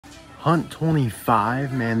Hunt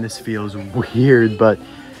 25. Man, this feels weird, but you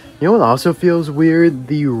know what also feels weird?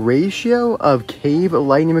 The ratio of Cave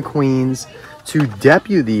Lightning McQueens to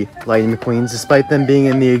Deputy Lightning McQueens, despite them being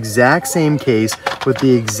in the exact same case with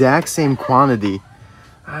the exact same quantity.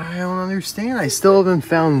 I don't understand. I still haven't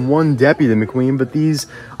found one Deputy McQueen, but these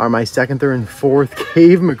are my second, third, and fourth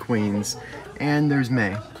Cave McQueens. And there's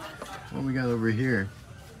May. What we got over here?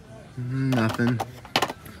 Nothing.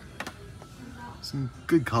 Some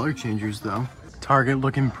good color changers though. Target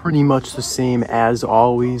looking pretty much the same as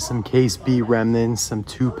always. Some Case B remnants, some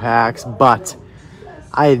 2-packs, but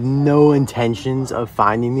I had no intentions of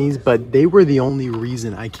finding these, but they were the only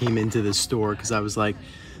reason I came into this store, because I was like,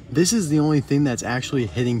 this is the only thing that's actually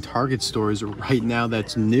hitting Target stores right now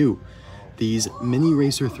that's new. These Mini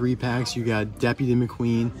Racer 3-packs, you got Deputy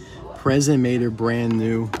McQueen, President Mater brand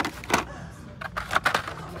new.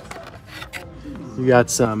 You got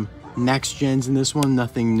some next gens in this one,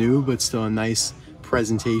 nothing new, but still a nice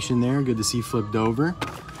presentation there. Good to see flipped over.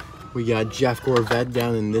 We got Jeff Gorvette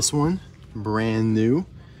down in this one, brand new,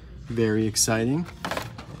 very exciting.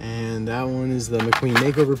 And that one is the McQueen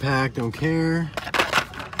Makeover Pack, don't care.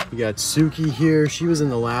 We got Suki here. She was in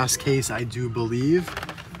the last case, I do believe.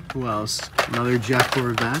 Who else? Another Jeff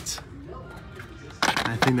Gorvette.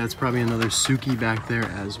 I think that's probably another Suki back there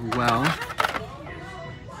as well.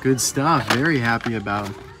 Good stuff. Very happy about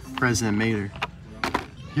President Mater.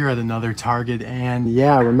 Here at another Target, and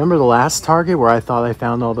yeah, remember the last Target where I thought I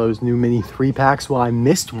found all those new mini 3-packs? Well, I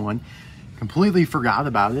missed one. Completely forgot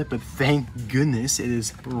about it, but thank goodness it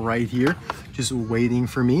is right here, just waiting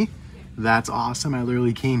for me. That's awesome. I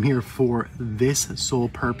literally came here for this sole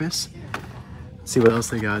purpose. Let's see what else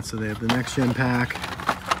they got. So they have the next gen pack,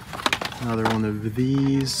 another one of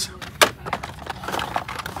these,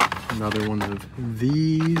 another one of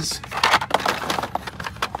these.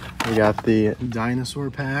 We got the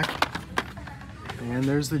dinosaur pack, and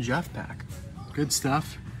there's the Jeff pack. Good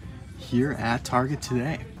stuff here at Target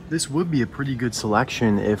today. This would be a pretty good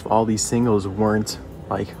selection if all these singles weren't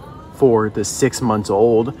like 4 to 6 months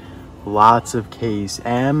old. Lots of Case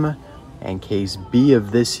M and Case B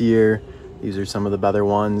of this year. These are some of the better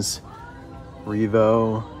ones.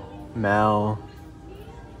 Revo, Mal,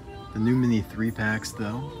 the new mini 3-packs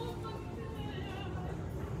though.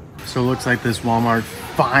 So it looks like this Walmart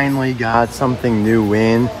finally got something new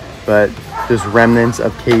in, but just remnants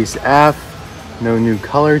of Case F. No new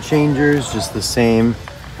color changers, just the same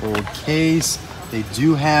old case. They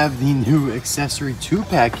do have the new accessory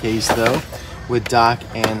 2-pack case though, with Doc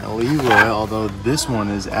and Leroy, although this one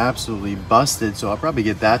is absolutely busted, so I'll probably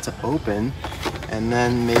get that to open. And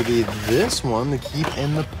then maybe this one to keep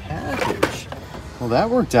in the package. Well, that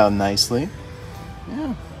worked out nicely.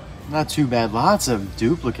 Yeah, not too bad. Lots of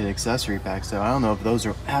duplicate accessory packs, though. I don't know if those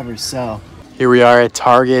will ever sell. Here we are at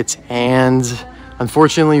Target, and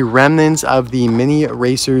unfortunately, remnants of the Mini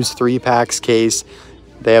Racers 3-packs case.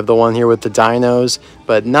 They have the one here with the dinos,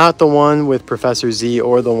 but not the one with Professor Z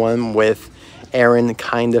or the one with Aaron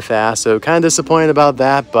Kinda Fast. So kind of disappointed about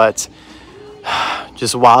that, but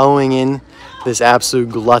just wallowing in this absolute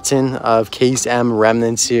glutton of Case M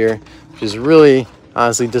remnants here, which is really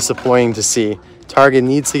honestly disappointing to see. Target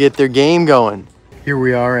needs to get their game going. Here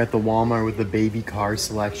we are at the Walmart with the baby car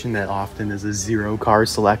selection that often is a 0 car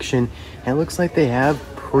selection, and it looks like they have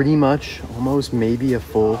pretty much almost maybe a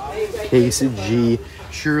full Case G.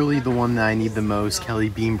 Surely the one that I need the most, Kelly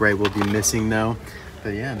Beanbright, will be missing though. But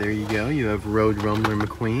yeah, there you go. You have Road Rumbler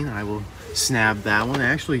McQueen. I will snap that one. I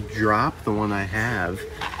actually dropped the one I have,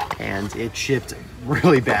 and it shipped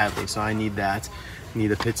really badly, so I need that. I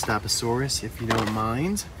need a Pit Stoposaurus, if you don't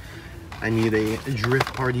mind. I need a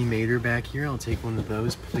Drift Party Mater back here. I'll take one of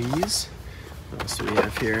those, please. What else do we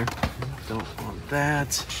have here? Don't want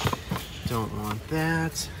that. Don't want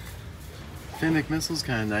that. Finnick Missile's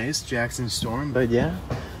kind of nice. Jackson Storm, but yeah,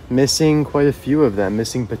 missing quite a few of them.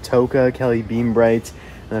 Missing Patoka, Kelly Beanbright,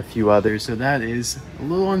 and a few others. So that is a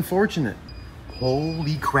little unfortunate.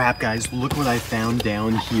 Holy crap, guys. Look what I found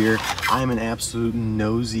down here. I'm an absolute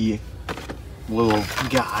nosy little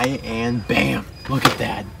guy, and bam. Look at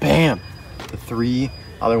that. Bam. The 3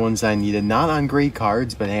 other ones I needed. Not on great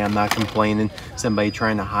cards, but hey, I'm not complaining. Somebody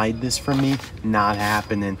trying to hide this from me? Not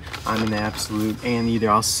happening. I'm an absolute anteater.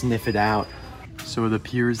 I'll sniff it out. So it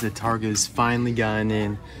appears that Target has finally gotten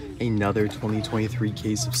in another 2023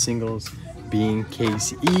 case of singles, being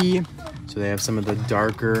Case E. So they have some of the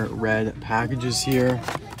darker red packages here,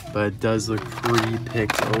 but it does look pretty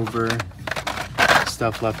picked over.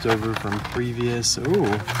 Stuff left over from previous,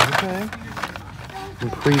 okay, from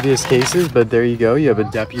previous cases, but there you go. You have a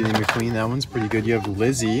Deputy McQueen. That one's pretty good. You have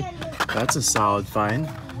Lizzie. That's a solid find.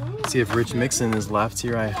 See if Rich Mixon is left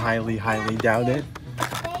here. I highly, highly doubt it.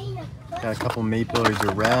 Got a couple Maple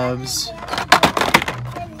or Revs.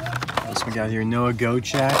 This we got here, Noah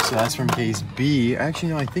Gochak, so that's from case B. Actually,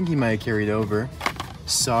 no, I think he might have carried over.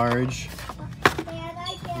 Sarge.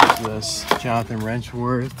 What's this? Jonathan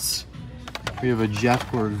Wrenchworth's. We have a Jeff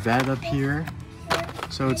Corvette up here.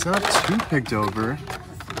 So it's not too picked over,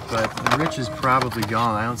 but Rich is probably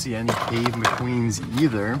gone. I don't see any Cave McQueens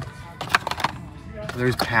either.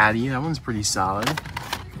 There's Patty, that one's pretty solid.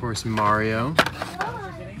 Of course, Mario.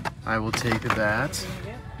 I will take that.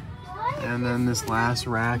 And then this last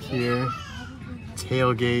rack here,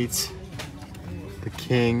 Tailgate, the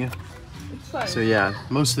King. So yeah,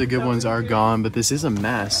 most of the good ones are gone, but this is a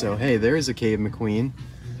mess. So hey, there is a Cave McQueen.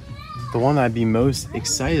 The one I'd be most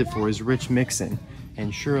excited for is Rich Mixon.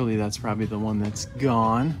 And surely that's probably the one that's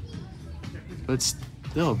gone. But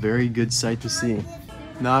still a very good sight to see.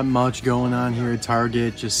 Not much going on here at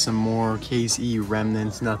Target, just some more Case E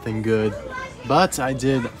remnants, nothing good. But I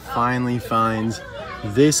did finally find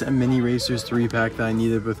this Mini Racers 3-pack that I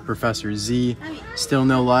needed with Professor Z. Still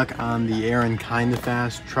no luck on the Aaron Kinda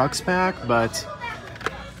Fast Trucks pack, but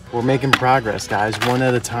we're making progress, guys, one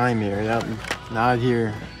at a time here. Yep, not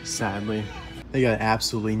here, sadly. They got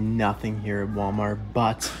absolutely nothing here at Walmart,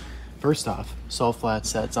 but first off, Salt Flat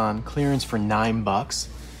sets on clearance for $9.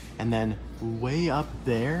 And then way up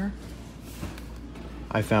there,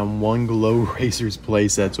 I found one Glow Racers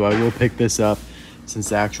playset, so I will pick this up since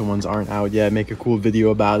the actual ones aren't out yet. Make a cool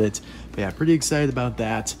video about it. But yeah, pretty excited about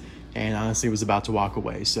that. And honestly, was about to walk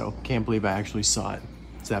away, so can't believe I actually saw it.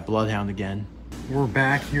 It's that Bloodhound again. We're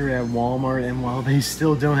back here at Walmart, and while they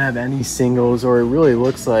still don't have any singles, or it really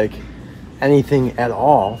looks like anything at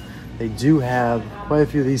all, they do have quite a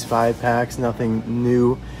few of these 5-packs, nothing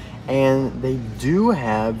new. And they do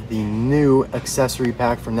have the new accessory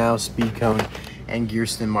pack for now, Speed Cone and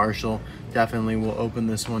Gearston Marshall. Definitely will open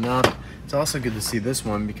this one up. It's also good to see this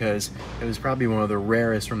one because it was probably one of the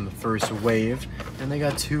rarest from the first wave. And they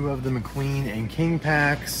got 2 of the McQueen and King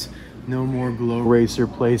packs. No more Glow Racer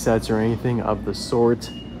playsets or anything of the sort.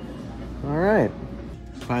 All right.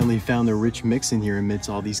 Finally found the Rich Mixon here amidst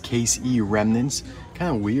all these Case E remnants.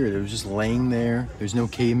 Kind of weird, it was just laying there. There's no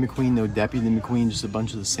Cave McQueen, no Deputy McQueen, just a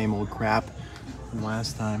bunch of the same old crap from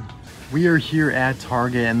last time. We are here at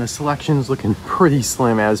Target and the selection is looking pretty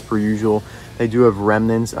slim as per usual. They do have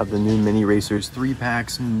remnants of the new Mini Racers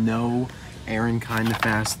 3-packs. No Aaron Kinda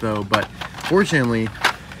Fast though, but fortunately,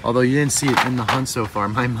 although you didn't see it in the hunt so far,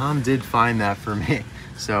 my mom did find that for me.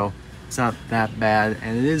 So it's not that bad.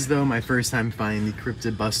 And it is though my first time finding the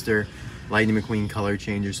Cryptid Buster Lightning McQueen color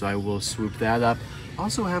changer, so I will swoop that up.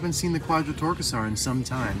 Also haven't seen the Quadratorcosar in some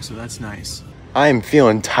time, so that's nice. I am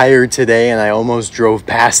feeling tired today and I almost drove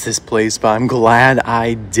past this place, but I'm glad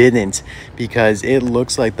I didn't because it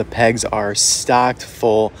looks like the pegs are stocked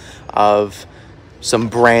full of some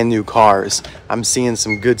brand new cars. I'm seeing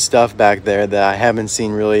some good stuff back there that I haven't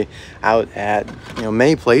seen really out at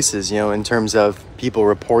many places, in terms of people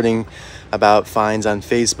reporting about finds on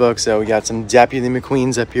Facebook. So we got some Deputy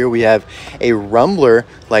McQueens up here. We have a Rumbler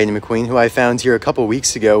Lightning McQueen who I found here a couple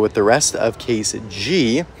weeks ago with the rest of Case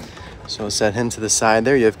G. So we'll set him to the side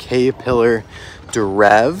there. You have K-Pillar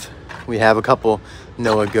Derev. We have a couple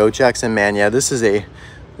Noah Gochaks, and man, yeah, this is a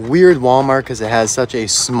weird Walmart because it has such a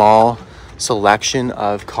small selection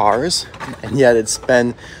of cars, and yet it's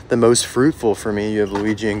been the most fruitful for me. You have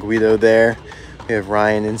Luigi and Guido there. We have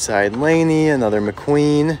Ryan inside Laney, another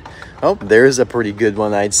McQueen. Oh, there's a pretty good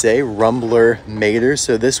one, I'd say. Rumbler Mater.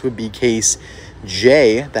 So this would be Case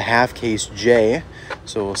J, the half Case J.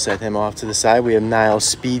 So we'll set him off to the side. We have Niles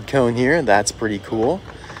Speed Cone here. That's pretty cool.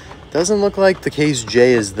 Doesn't look like the Case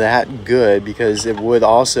J is that good because it would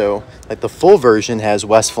also, like the full version has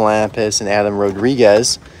Wes Philampus and Adam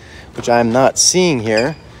Rodriguez, which I'm not seeing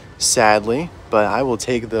here, sadly, but I will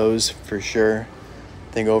take those for sure.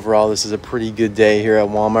 I think overall this is a pretty good day here at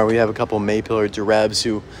Walmart. We have a couple Maypillar Derebs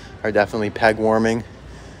who are definitely peg warming.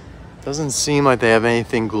 Doesn't seem like they have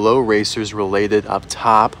anything Glow Racers related up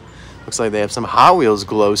top. Looks like they have some Hot Wheels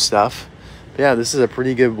Glow stuff. But yeah, this is a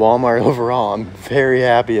pretty good Walmart overall. I'm very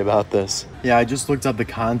happy about this. Yeah, I just looked up the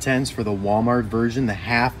contents for the Walmart version, the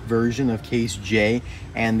half version of Case J,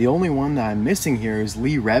 and the only one that I'm missing here is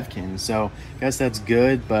Lee Revkin. So I guess that's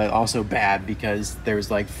good, but also bad because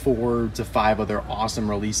there's like 4 to 5 other awesome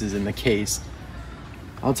releases in the case.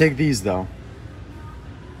 I'll take these though.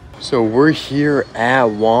 So we're here at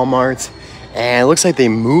Walmart, and it looks like they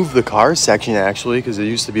moved the car section actually, because it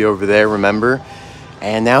used to be over there, remember?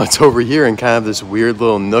 And now it's over here in kind of this weird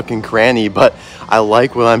little nook and cranny, but I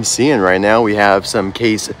like what I'm seeing right now. We have some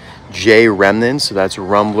Case J remnants, so that's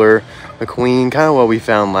Rumbler, McQueen, kind of what we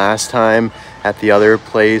found last time at the other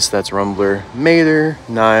place. That's Rumbler, Mater,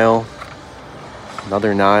 Nile,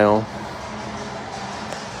 another Nile.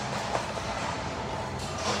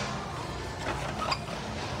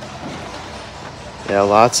 Yeah,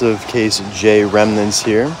 lots of case J remnants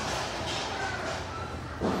here.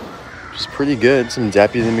 Which is pretty good. Some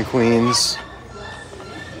Deputy McQueens.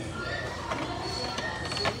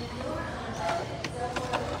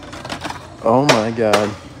 Oh my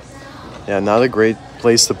god. Yeah, not a great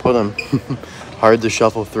place to put them. Hard to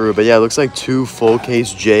shuffle through. But yeah, it looks like 2 full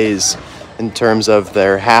case J's in terms of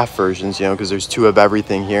their half versions, you know, because there's 2 of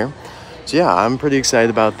everything here. So yeah, I'm pretty excited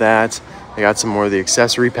about that. I got some more of the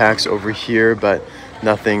accessory packs over here, but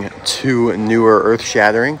nothing too new or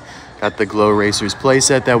earth-shattering. Got the Glow Racers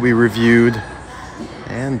playset that we reviewed,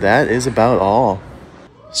 and that is about all.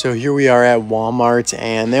 So here we are at Walmart,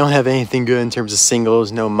 and they don't have anything good in terms of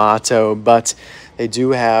singles, no Mato, but they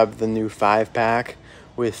do have the new 5-pack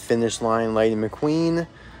with Finish Line Lightning McQueen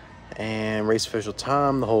and Race Official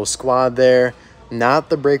Tom, the whole squad there. Not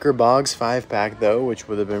the Breaker Boggs 5-pack though, which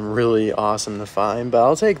would have been really awesome to find, but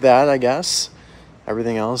I'll take that, I guess.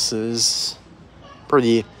 Everything else is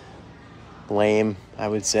pretty lame, I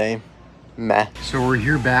would say. Meh. So we're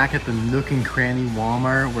here back at the Nook and Cranny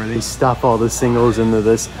Walmart where they stuff all the singles into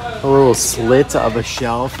this little slit of a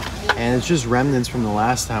shelf, and it's just remnants from the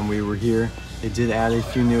last time we were here. They did add a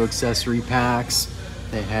few new accessory packs.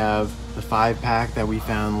 They have the 5-pack that we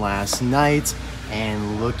found last night,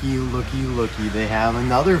 and looky, they have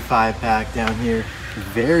another 5-pack down here,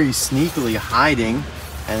 very sneakily hiding,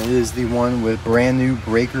 and it is the one with brand new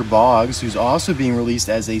Breaker Boggs, who's also being released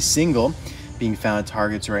as a single, being found at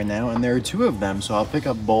Targets right now, and there are 2 of them, so I'll pick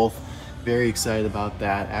up both. Very excited about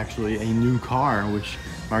that. Actually, a new car, which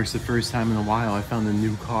marks the first time in a while I found a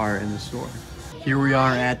new car in the store. Here we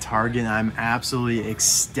are at Target. I'm absolutely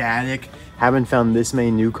ecstatic. Haven't found this many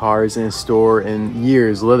new cars in a store in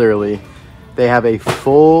years, literally. They have a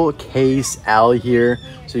full case L here.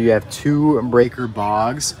 So you have 2 Breaker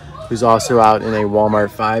Boggs, who's also out in a Walmart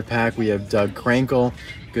 5-pack. We have Doug Krankle.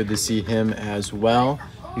 Good to see him as well.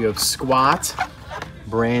 You have Squat,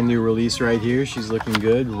 brand new release right here. She's looking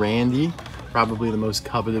good. Randy, probably the most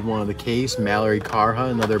coveted one of the case. Mallory Karhut,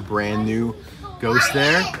 another brand new ghost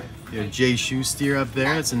there. You have Jay Shoesteer up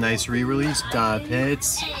there. It's a nice re-release. Donna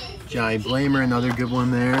Pitts, Johnny Blamer, another good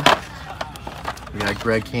one there. We got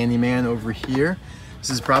Greg Candyman over here.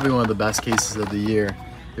 This is probably one of the best cases of the year.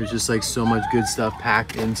 There's just like so much good stuff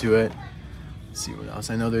packed into it. Let's see what else.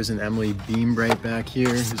 I know there's an Emily Beambright back here,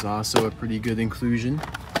 who's also a pretty good inclusion.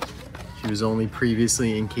 She was only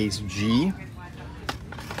previously in case G.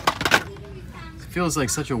 It feels like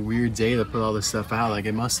such a weird day to put all this stuff out. Like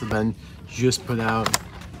it must have been just put out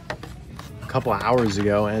a couple hours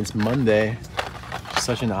ago, and it's Monday.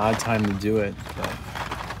 Such an odd time to do it, but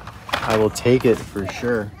I will take it for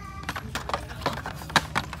sure.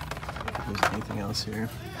 There's anything else here?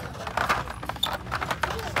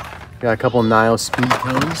 Got a couple Nile speed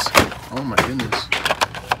cones. Oh my goodness.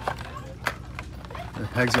 The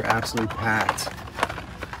pegs are absolutely packed.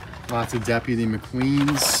 Lots of Deputy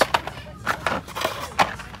McQueens.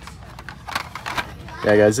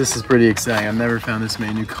 Yeah guys, this is pretty exciting. I've never found this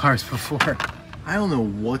many new cars before. I don't know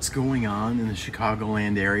what's going on in the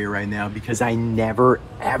Chicagoland area right now, because I never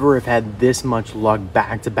ever have had this much luck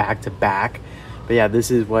back to back to back. But yeah, this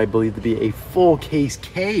is what I believe to be a full case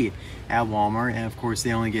K at Walmart, and of course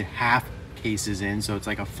they only get half cases in, so it's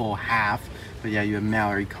like a full half. But yeah, you have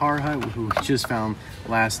Mallory Karhut, who we just found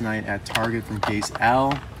last night at Target from case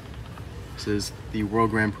L. This is the World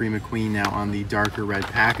Grand Prix McQueen now on the darker red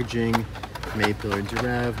packaging. Maypillar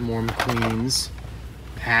Derev, more McQueens.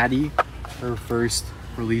 Patty, her first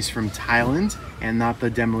release from Thailand, and not the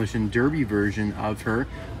Demolition Derby version of her,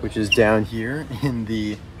 which is down here in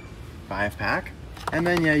the 5-pack. And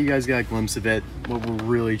then yeah, you guys got a glimpse of it, what we're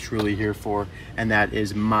really truly here for, and that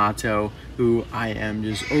is Mato, who I am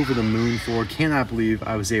just over the moon for. Cannot believe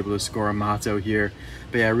I was able to score a Mato here.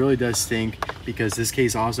 But yeah, it really does stink, because this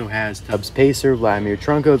case also has Tubbs Pacer, Vladimir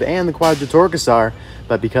Trunkov, and the Quadratorkasar,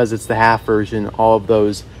 but because it's the half version, all of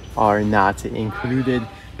those are not included.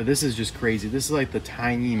 But this is just crazy. This is like the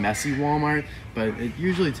tiny, messy Walmart, but it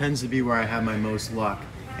usually tends to be where I have my most luck.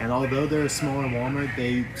 And although they're a smaller Walmart,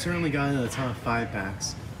 they certainly got in a ton of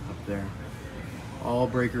 5-packs up there. All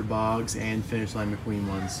Breaker Boggs and Finish Line McQueen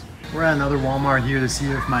ones. We're at another Walmart here to see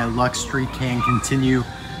if my luck streak can continue.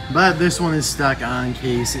 But this one is stuck on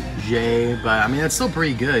case J. But I mean, it's still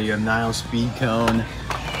pretty good. You have Nile Speed Cone.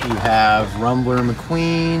 You have Rumbler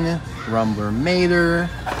McQueen, Rumbler Mater.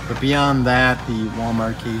 But beyond that, the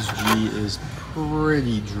Walmart case G is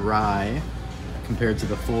pretty dry compared to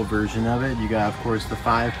the full version of it. You got, of course, the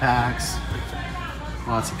 5 packs,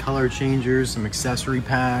 lots of color changers, some accessory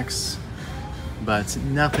packs, but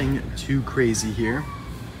nothing too crazy here.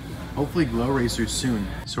 Hopefully glow racers soon.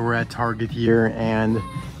 So we're at Target here, and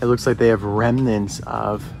it looks like they have remnants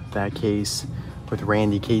of that case with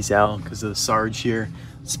Randy Case L because of the Sarge here.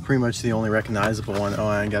 It's pretty much the only recognizable one. Oh,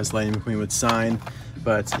 I guess Lightning McQueen would sign,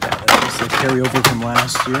 but yeah, that's just a carryover from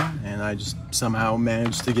last year, and I just somehow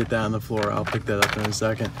managed to get that on the floor. I'll pick that up in a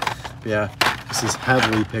second. But yeah, this is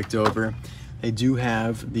heavily picked over. They do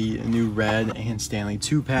have the new Red and Stanley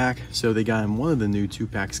 2-pack, so they got in one of the new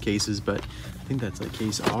 2-packs cases, but I think that's like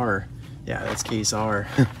case R. Yeah, that's case R.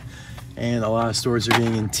 And a lot of stores are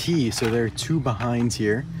getting in T, so they're 2 behind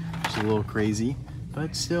here, which is a little crazy,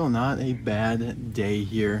 but still not a bad day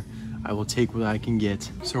here. I will take what I can get.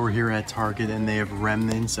 So we're here at Target, and they have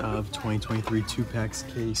remnants of 2023 2-packs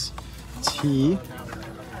case T.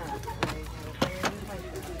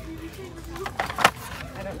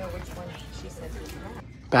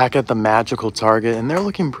 Back at the magical Target, and they're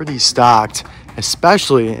looking pretty stocked,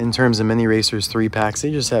 especially in terms of Mini Racers 3-packs.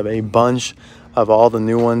 They just have a bunch of all the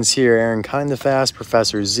new ones here. Aaron Kinda Fast,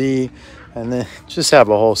 Professor Z, and then just have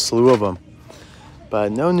a whole slew of them.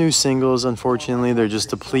 But no new singles, unfortunately. They're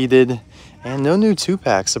just depleted, and no new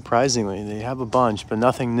 2-packs, surprisingly. They have a bunch, but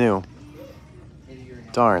nothing new.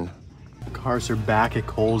 Darn. Cars are back at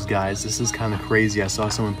Kohl's, guys. This is kind of crazy. I saw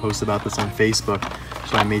someone post about this on Facebook,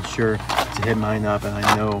 so I made sure to hit mine up, and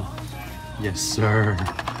I know, yes sir,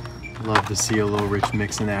 love to see a little Rich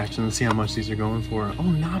Mix in action. Let's see how much these are going for. Oh,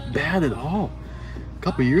 not bad at all. A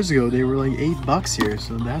couple years ago they were like $8 here,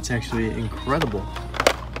 so that's actually incredible.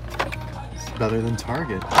 It's better than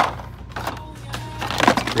Target.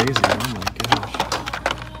 That's crazy. Oh my gosh.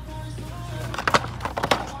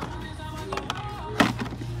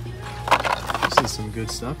 This is some good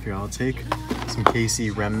stuff here. I'll take some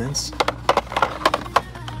KC remnants.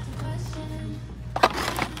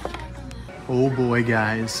 Oh boy,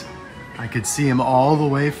 guys, I could see him all the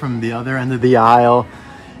way from the other end of the aisle,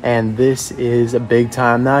 and this is a big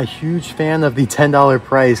time. Not a huge fan of the $10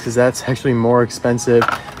 price because that's actually more expensive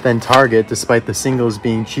than Target, despite the singles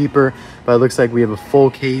being cheaper. But it looks like we have a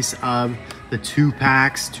full case of the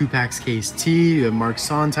 2-packs case T. You have Marc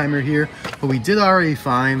Sondtimer here, but we did already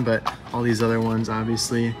find, but all these other ones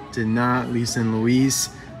obviously did not. Lisa and Louise,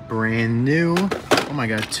 brand new. Oh my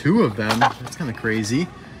God, 2 of them. That's kind of crazy.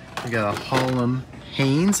 We got a Em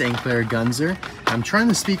Haynes and Claire Gunzer. I'm trying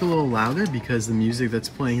to speak a little louder because the music that's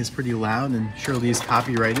playing is pretty loud and surely is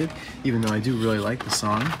copyrighted, even though I do really like the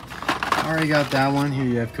song. Already got that one. Here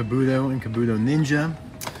you have Kabuto and Kabuto Ninja.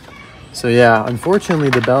 So yeah,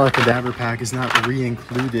 unfortunately the Bella Cadaver pack is not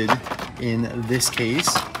re-included in this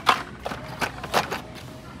case.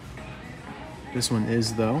 This one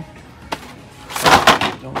is though.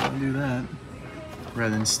 Don't want to do that.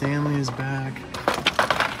 Red and Stanley is back.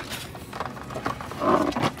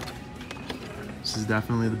 This is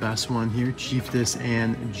definitely the best one here. Chieftess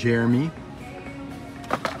and Jeremy.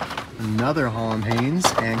 Another Em Haynes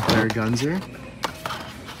and Claire Gunzer.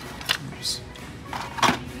 Oops.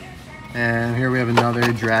 And here we have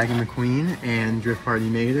another Dragon McQueen and Drift Party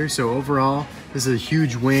Mater. So overall, this is a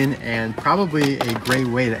huge win and probably a great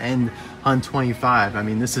way to end Hunt 25. I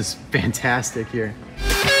mean, this is fantastic here.